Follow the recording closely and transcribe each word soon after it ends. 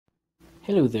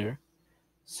Hello there.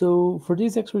 So for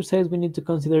this exercise, we need to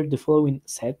consider the following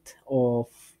set of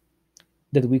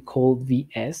that we call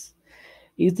VS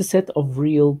is the set of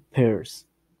real pairs.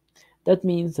 That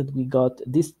means that we got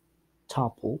this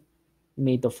tuple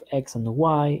made of x and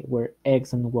y, where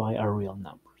x and y are real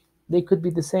numbers. They could be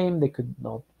the same, they could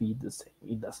not be the same.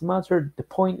 It doesn't matter. The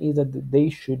point is that they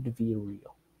should be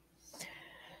real.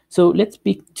 So let's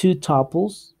pick two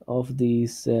tuples of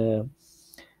this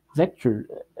vector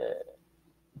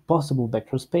possible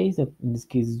vector space, that in this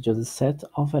case is just a set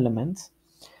of elements,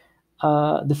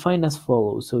 defined as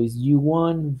follows. So it's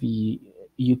u1,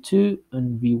 u2,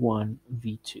 and v1,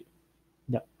 v2.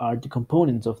 That are the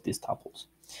components of these tuples.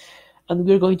 And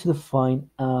we're going to define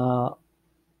a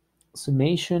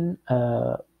summation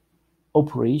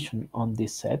operation on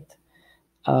this set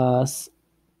as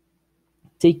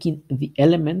taking the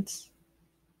elements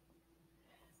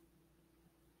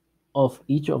of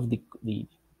each of the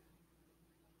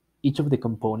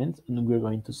components, and we're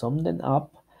going to sum them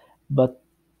up, but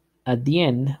at the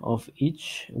end of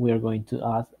each we are going to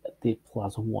add the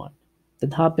plus 1.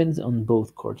 That happens on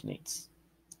both coordinates,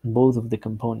 both of the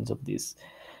components of this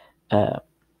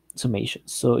summation.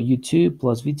 So u2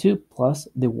 plus v2 plus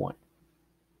the 1.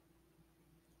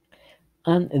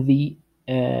 And the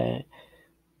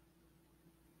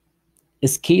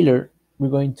scalar, we're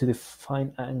going to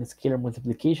define a scalar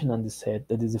multiplication on the set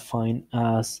that is defined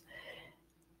as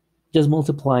just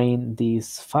multiplying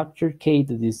this factor k,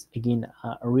 that is again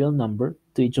a real number,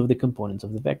 to each of the components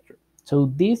of the vector.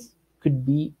 So this could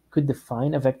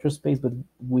define a vector space, but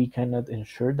we cannot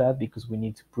ensure that because we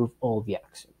need to prove all the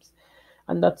axioms,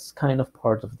 and that's kind of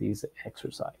part of this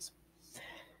exercise.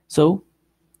 So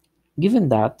given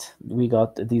that we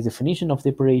got this definition of the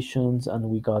operations and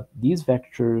we got these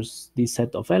vectors, this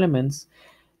set of elements,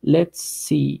 let's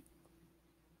see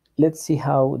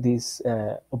how these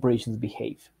operations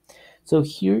behave. So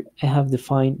here I have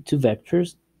defined two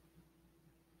vectors,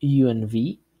 u and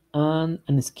v, and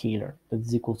a scalar that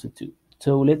is equal to 2.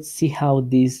 So let's see how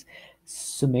this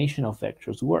summation of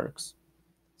vectors works.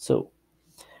 So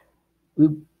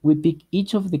we pick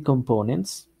each of the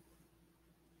components,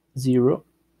 0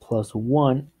 plus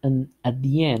 1, and at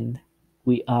the end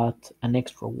we add an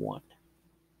extra 1.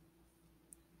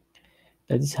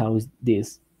 That is how is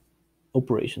this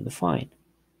operation defined.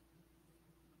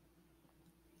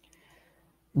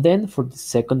 Then for the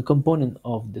second component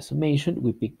of the summation,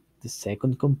 we pick the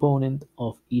second component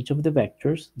of each of the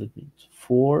vectors, that means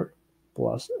 4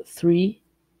 plus 3,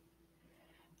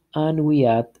 and we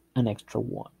add an extra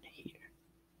 1 here.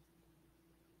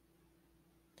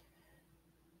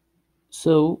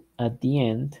 So at the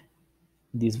end,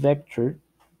 this vector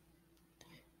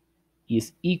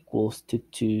is equals to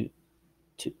 2,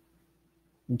 2.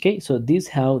 Okay, so this is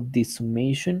how the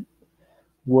summation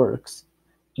works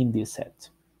in this set.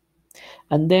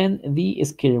 And then the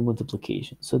scalar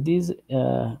multiplication. So this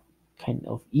kind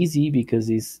of easy because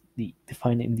it's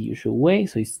defined in the usual way.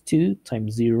 So it's 2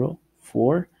 times 0,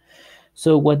 4.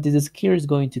 So what this scalar is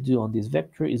going to do on this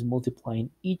vector is multiplying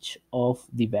each of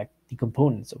the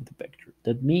components of the vector.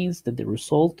 That means that the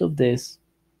result of this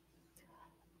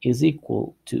is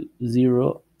equal to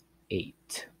 0,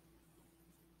 8.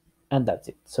 And that's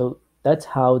it. So that's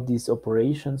how these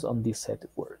operations on this set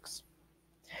works.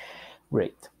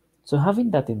 Great. So having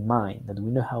that in mind, that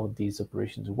we know how these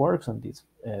operations works on this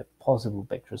possible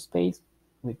vector space,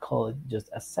 we call it just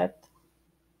a set.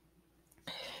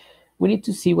 We need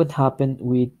to see what happened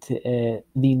with the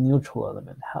neutral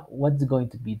element. What's going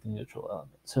to be the neutral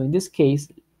element? So in this case,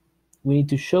 we need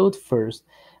to show first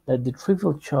that the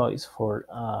trivial choice for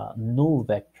a null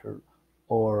vector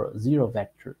or zero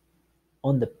vector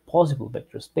on the possible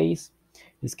vector space,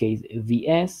 in this case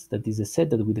Vs, that is a set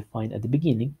that we defined at the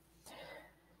beginning,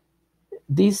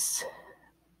 this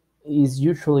is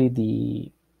usually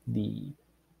the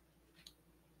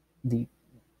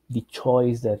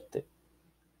choice that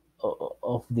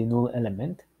of the null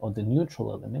element or the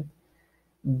neutral element,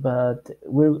 but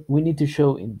we need to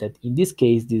show that in this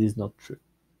case this is not true.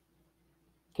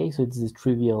 Okay, so it's this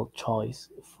trivial choice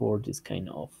for this kind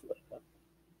of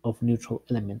neutral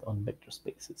element on vector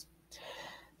spaces,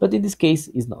 but in this case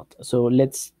is not. So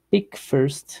let's pick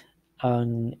first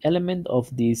an element of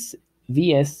this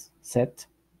Vs set.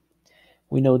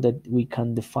 We know that we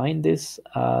can define this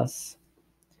as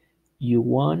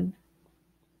u1,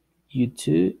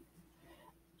 u2,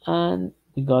 and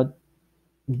we got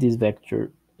this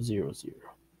vector 0, 0.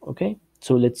 Okay,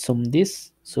 so let's sum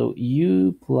this. So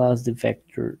u plus the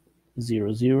vector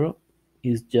 0, 0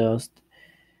 is just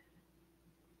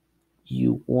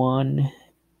u1,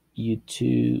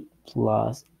 u2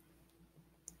 plus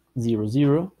 0,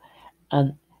 0,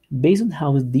 And based on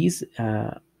how this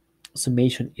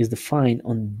summation is defined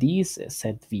on this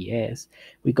set Vs,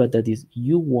 we got that is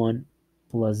u1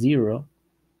 plus 0,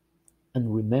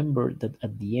 and remember that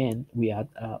at the end we add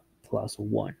a plus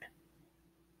 1.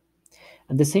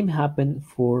 And the same happened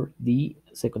for the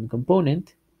second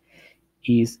component,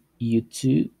 is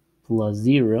u2 plus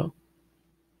 0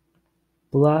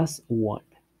 plus 1.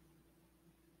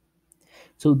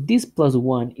 So this plus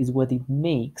 1 is what it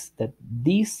makes that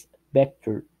this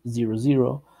vector 0,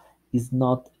 0 is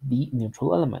not the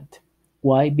neutral element.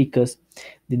 Why? Because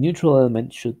the neutral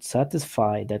element should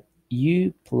satisfy that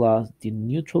u plus the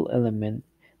neutral element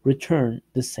return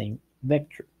the same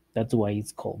vector. That's why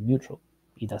it's called neutral.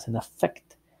 It doesn't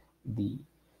affect the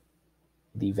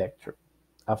vector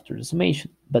after the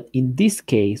summation. But in this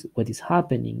case, what is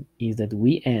happening is that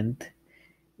we end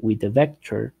with the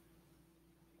vector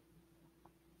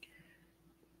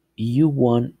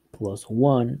u1 plus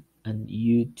 1 and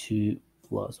u2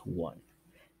 plus 1.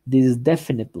 This is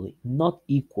definitely not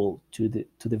equal to the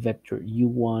vector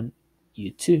u1,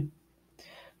 u2.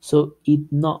 So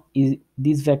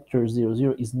this vector 0,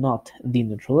 0 is not the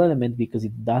neutral element because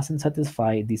it doesn't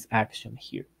satisfy this axiom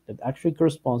here. That actually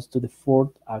corresponds to the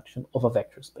fourth axiom of a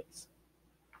vector space.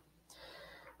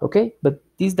 Okay, but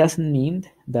this doesn't mean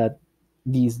that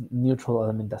this neutral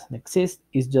element doesn't exist.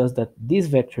 It's just that this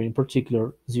vector in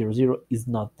particular, 0, 0, is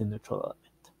not the neutral element.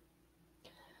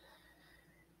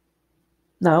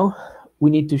 Now,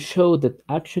 we need to show that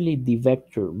actually the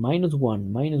vector minus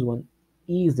 1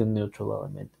 is the neutral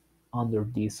element under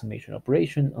this summation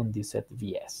operation on this set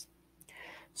Vs.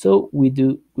 So we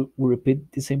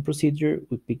repeat the same procedure.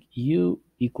 We pick u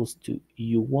equals to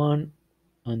u1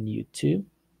 and u2,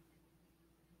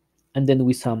 and then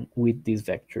we sum with this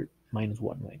vector minus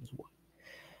 1.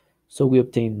 So we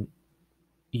obtain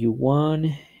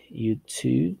u1,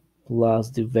 u2 plus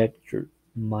the vector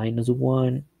minus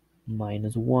 1,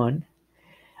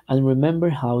 and remember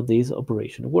how this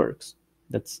operation works.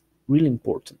 That's really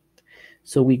important.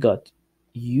 So we got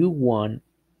u1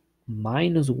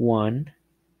 minus 1,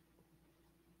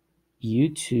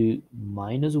 u2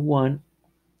 minus 1,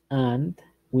 and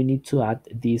we need to add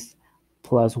this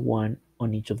plus 1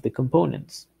 on each of the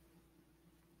components.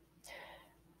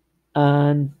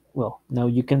 And well, now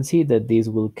you can see that this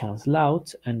will cancel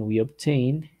out and we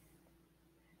obtain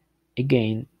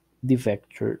again the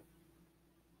vector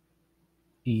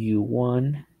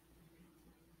u1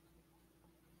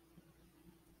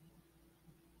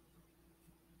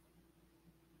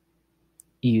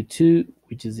 u2,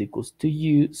 which is equals to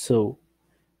u. So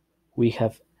we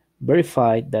have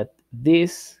verified that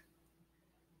this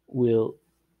will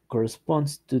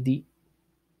correspond to the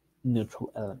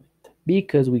neutral element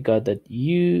because we got that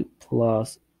u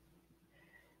plus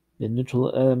the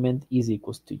neutral element is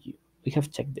equals to u. We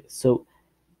have checked this. So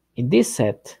in this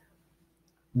set,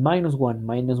 minus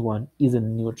 1 is a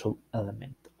neutral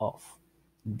element of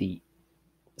the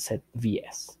set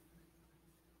Vs.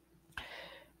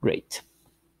 Great.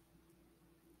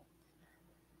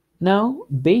 Now,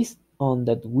 based on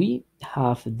that we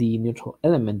have the neutral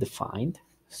element defined,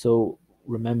 so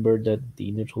remember that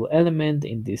the neutral element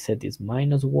in this set is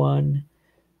minus 1.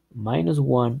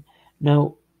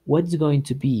 Now, what's going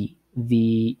to be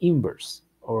the inverse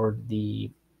or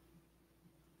the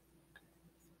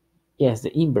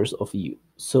inverse of u?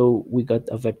 So we got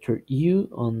a vector u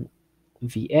on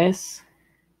Vs.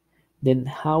 Then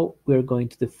how we're going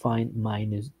to define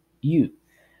minus u?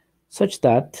 Such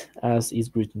that, as is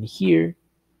written here,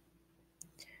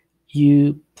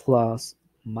 u plus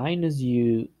minus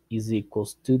u is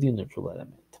equals to the neutral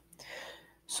element.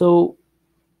 So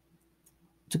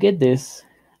to get this,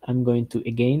 I'm going to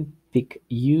again pick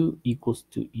u equals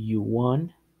to u1,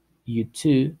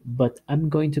 u2, but I'm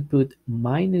going to put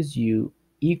minus u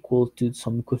equal to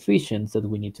some coefficients that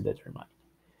we need to determine.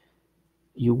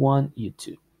 u1,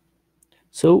 u2.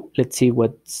 So let's see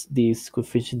what these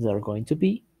coefficients are going to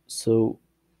be. So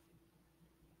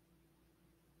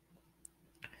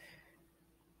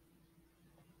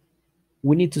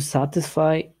we need to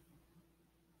satisfy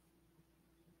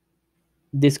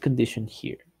this condition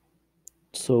here.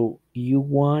 So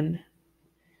u1,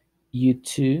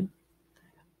 u2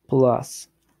 plus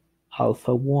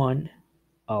alpha 1,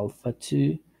 alpha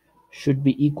 2 should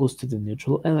be equals to the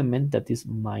neutral element that is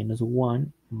minus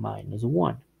 1, minus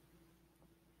 1.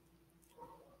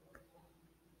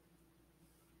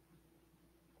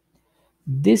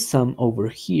 This sum over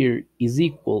here is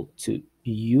equal to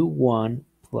u1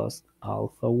 plus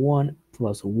alpha 1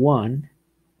 plus 1,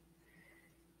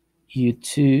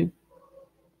 u2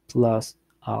 plus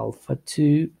alpha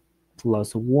 2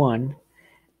 plus 1,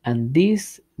 and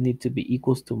this need to be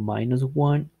equals to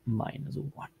 -1 minus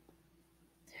 1.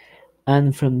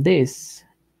 And from this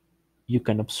you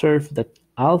can observe that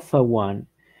alpha 1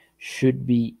 should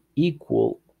be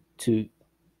equal to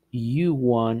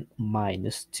u1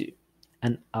 minus 2,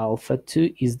 and alpha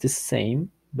 2 is the same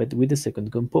but with the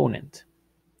second component.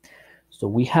 So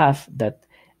we have that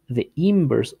the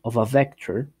inverse of a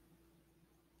vector,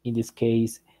 in this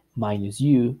case minus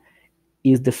u,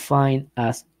 is defined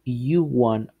as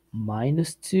u1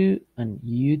 minus 2 and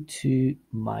u2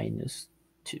 minus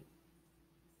 2.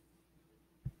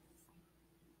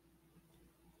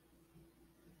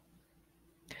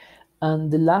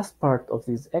 And the last part of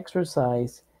this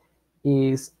exercise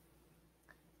is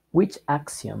which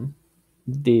axiom,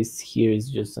 this here is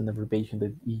just an abbreviation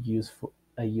that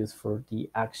I use for the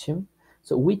axiom.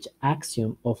 So which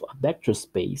axiom of a vector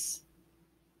space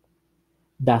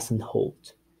doesn't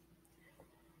hold?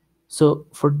 So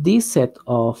for this set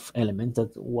of elements,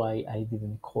 that's why I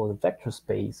didn't call it vector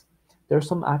space, there are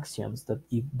some axioms that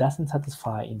it doesn't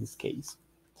satisfy in this case.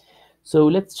 So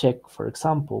let's check, for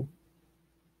example,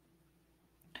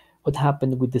 what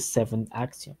happened with the seventh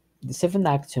axiom. The seventh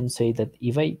axiom say that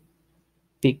if I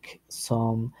pick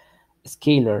some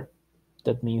scalar,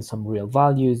 that means some real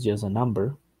value is just a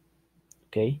number,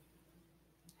 okay,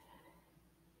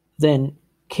 then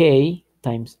k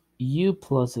times u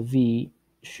plus v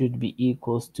should be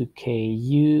equals to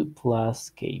ku plus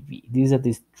kv. This is a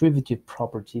distributive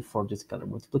property for the scalar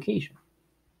multiplication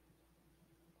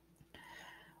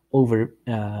over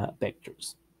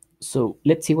vectors. So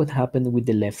let's see what happened with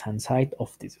the left hand side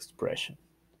of this expression.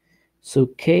 So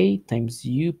k times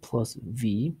u plus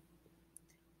v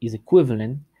is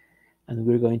equivalent, and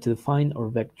we're going to define our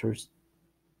vectors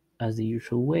as the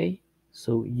usual way.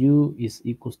 So u is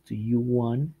equals to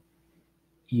u1,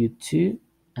 u2,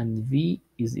 and v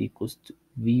is equals to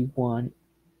v1,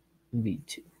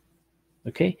 v2.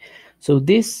 Okay, so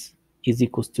this is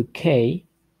equals to k,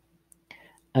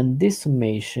 and this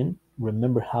summation,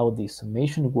 remember how the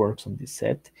summation works on this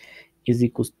set, is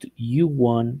equals to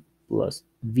u1 plus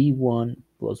v1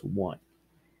 plus 1,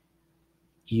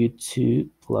 u2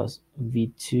 plus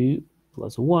v2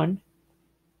 plus 1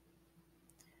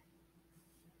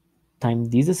 times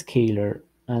this scalar,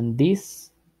 and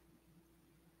this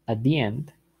at the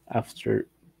end, after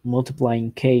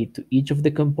multiplying k to each of the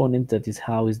components, that is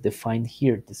how is defined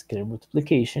here, the scalar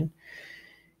multiplication,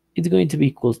 it's going to be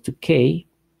equals to k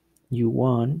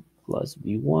u1 plus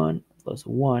v1 plus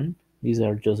 1. These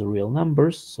are just real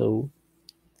numbers, so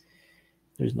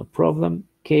there's no problem.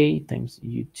 K times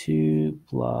u2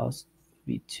 plus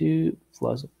v2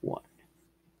 plus 1.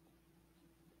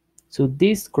 So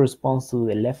this corresponds to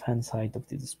the left hand side of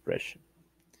this expression.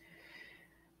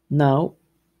 Now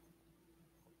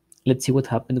let's see what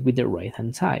happened with the right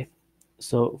hand side.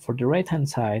 So for the right hand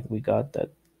side, we got that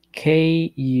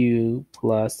ku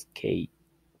plus kv.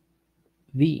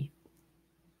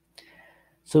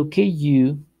 So ku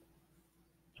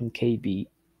and kv,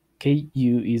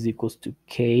 ku is equals to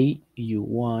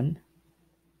ku1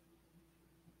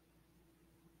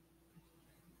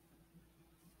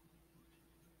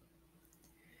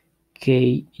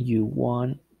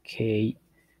 ku1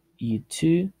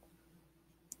 ku2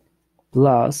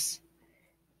 plus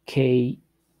k,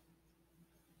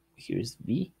 here's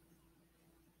v,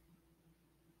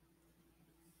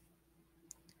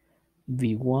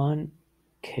 v1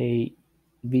 k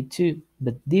v2,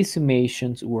 but these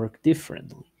summations work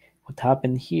differently. What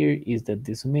happened here is that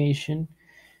the summation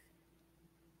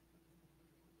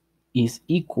is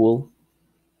equal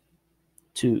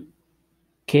to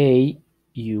k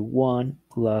u1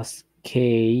 plus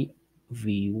k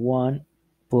v1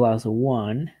 plus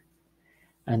 1,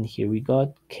 and here we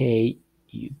got k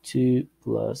u2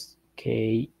 plus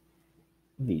k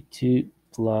v2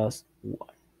 plus 1.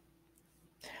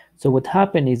 So what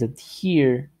happened is that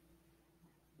here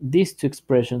these two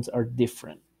expressions are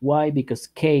different. Why? Because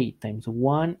k times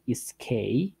 1 is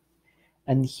k,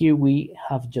 and here we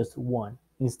have just 1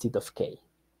 instead of k.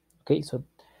 Okay, so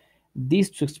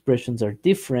these two expressions are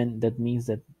different. That means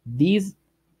that this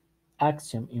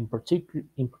axiom in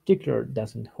particular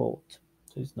doesn't hold,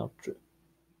 so it's not true.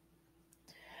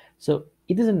 So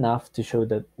it is enough to show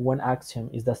that one axiom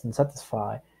doesn't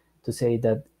satisfy to say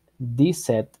that this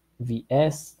set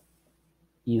Vs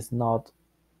is not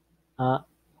a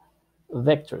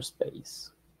vector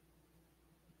space.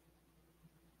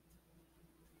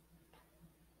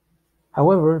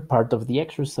 However, part of the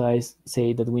exercise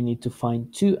say that we need to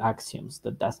find two axioms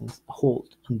that doesn't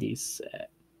hold on this set.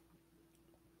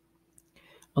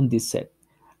 And the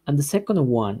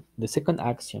second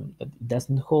axiom that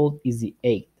doesn't hold is the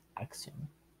eighth axiom.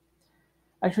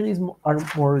 Actually are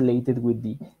more related with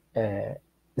the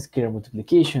scalar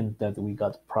multiplication that we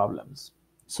got problems.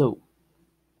 So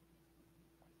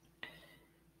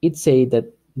it say that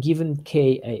given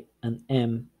k and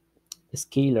m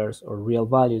scalars or real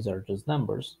values are just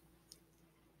numbers,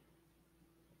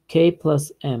 k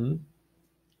plus m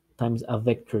times a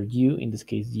vector u, in this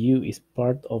case u is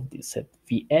part of the set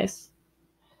Vs,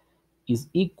 is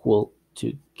equal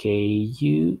to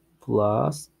ku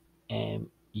plus mu.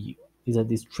 Is a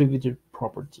distributed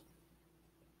property.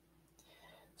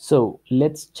 So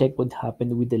let's check what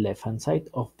happened with the left hand side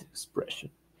of the expression.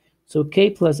 So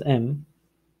k plus m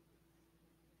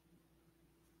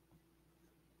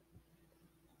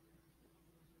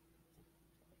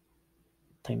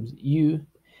times u.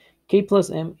 K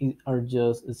plus m are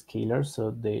just scalars, so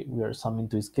we are summing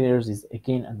two scalars is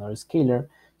again another scalar.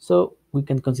 So we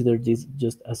can consider this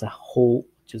just as a whole,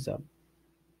 just a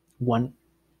one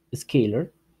scalar,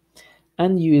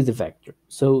 and u is the vector.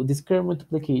 So this scalar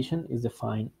multiplication is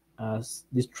defined as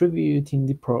distributing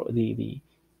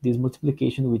this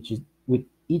multiplication which is with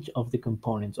each of the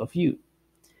components of u.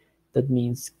 That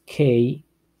means k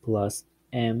plus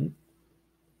m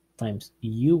times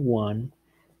u1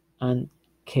 and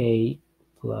k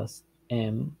plus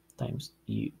m times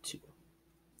u2.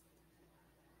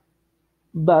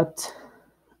 But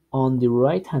on the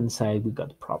right hand side we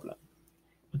got a problem.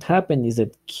 What happened is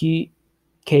that ku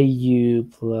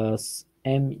plus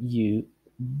mu,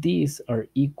 these are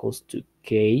equals to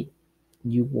k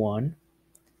u1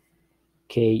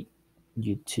 k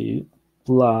u2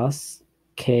 plus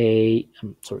k,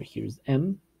 I'm sorry, here's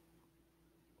m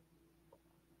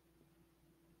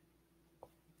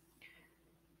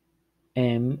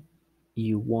m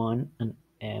u1 and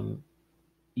m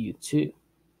u2.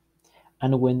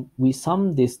 And when we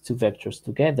sum these two vectors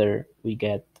together, we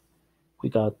got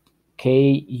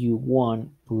k u1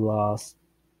 plus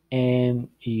m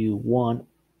u1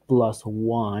 plus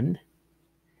 1,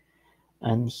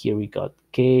 and here we got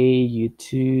k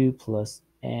u2 plus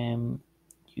m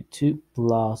u2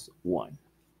 plus 1.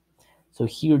 So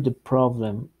here the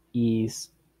problem is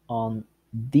on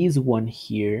this one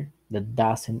here that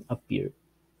doesn't appear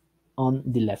on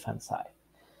the left hand side.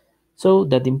 So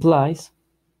that implies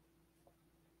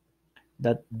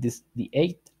that the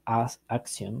eighth as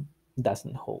axiom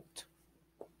doesn't hold.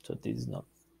 So this is not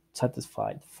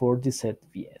satisfied for the set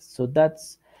Vs. So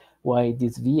that's why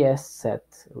this Vs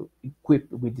set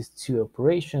equipped with these two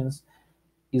operations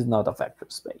is not a vector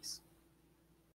space.